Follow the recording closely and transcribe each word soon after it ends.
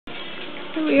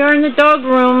Here we are in the dog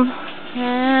room,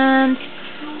 and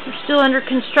we're still under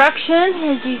construction,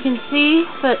 as you can see,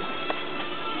 but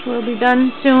we'll be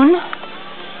done soon.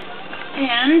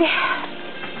 And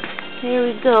there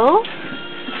we go.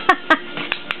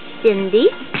 Cindy.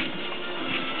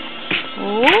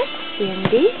 Oh,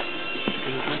 Cindy.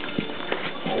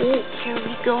 Oh, here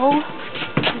we go.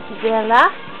 Isabella.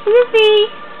 Ruby.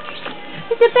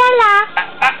 Isabella.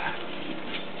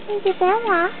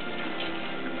 Isabella.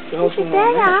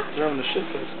 Isabella. They're having a shit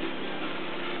fest.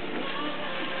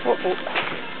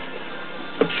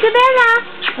 Isabella.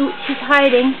 Oh, she's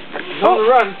hiding. She's on the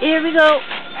run. Here we go.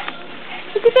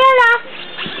 Isabella.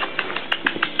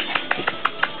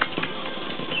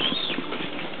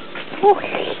 Oh,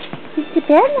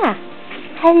 Isabella.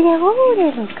 Hello,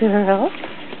 little girl.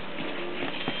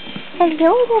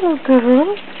 Hello, little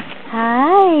girl.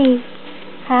 Hi.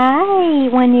 Hi.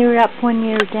 One ear up, one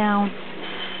ear down.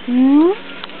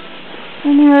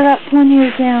 One ear up, one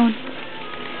ear down.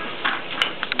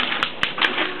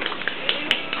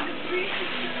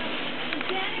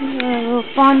 A little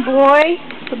fawn boy.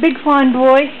 A big fawn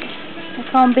boy. I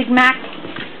call him Big Mac.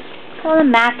 Call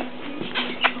him Mac.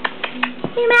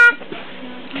 Hey, Mac.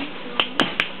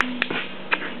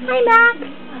 Hi, Mac.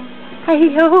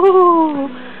 Hello.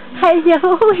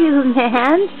 Hello, you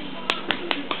man.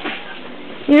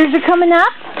 Ears are coming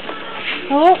up.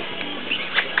 Oh.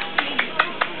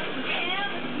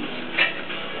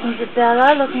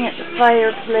 Isabella looking at the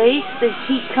fireplace. There's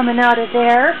heat coming out of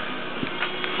there.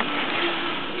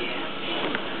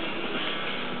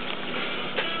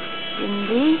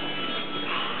 Cindy.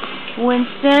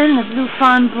 Winston, the blue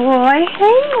fawn boy.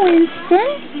 Hey, Winston.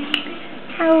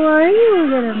 How are you,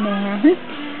 little man?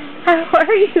 How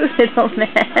are you, little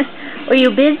man? Were you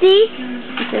busy?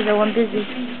 He says, oh, I'm busy.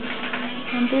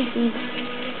 I'm busy.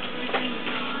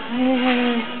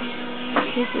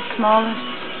 Here's the smallest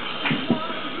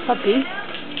puppy.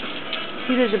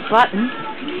 See, there's a button.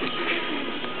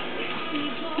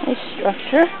 Nice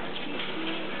structure.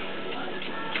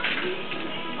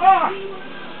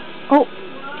 Oh,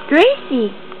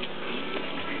 Gracie.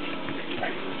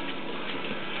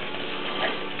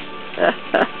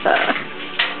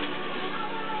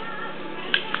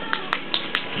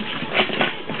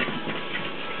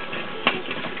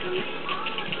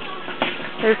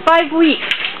 There's 5 weeks.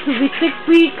 It'll be 6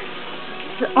 weeks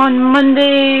on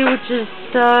Monday, which is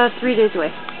 3 days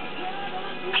away.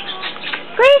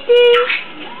 Gracie!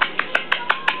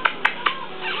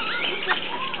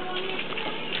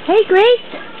 Hey, Grace!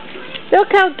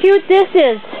 Look how cute this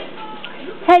is.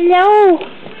 Hello!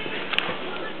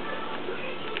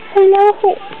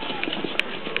 Hello!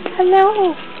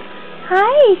 Hello!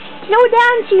 Hi! Slow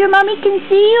down so your mommy can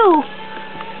see you.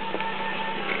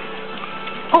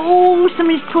 Oh,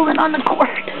 somebody's pulling on the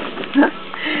cord.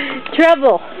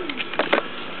 Trouble.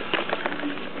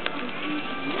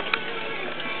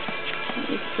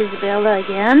 It's Isabella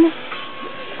again.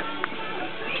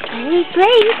 Hey,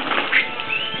 Grace.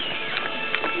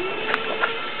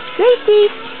 Gracie.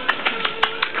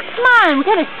 Come on, we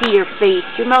gotta see your face.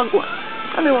 Your mug.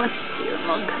 Mother wants to see your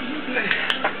mug.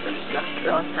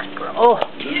 Oh,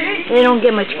 they don't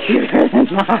get much cuter than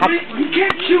that. You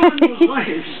can't chew on those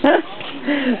wires.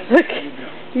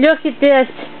 Look at this.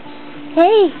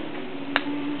 Hey.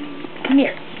 Come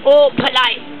here. Oh,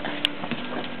 polite.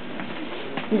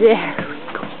 There we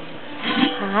go.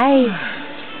 Hi.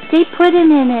 Stay put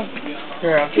in it.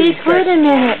 Stay put in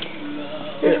it.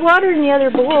 There's water in the other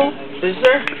bowl. Is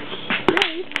there?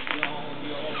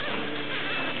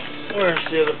 Where's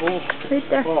the other bowl? Right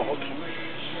there. Oh, okay.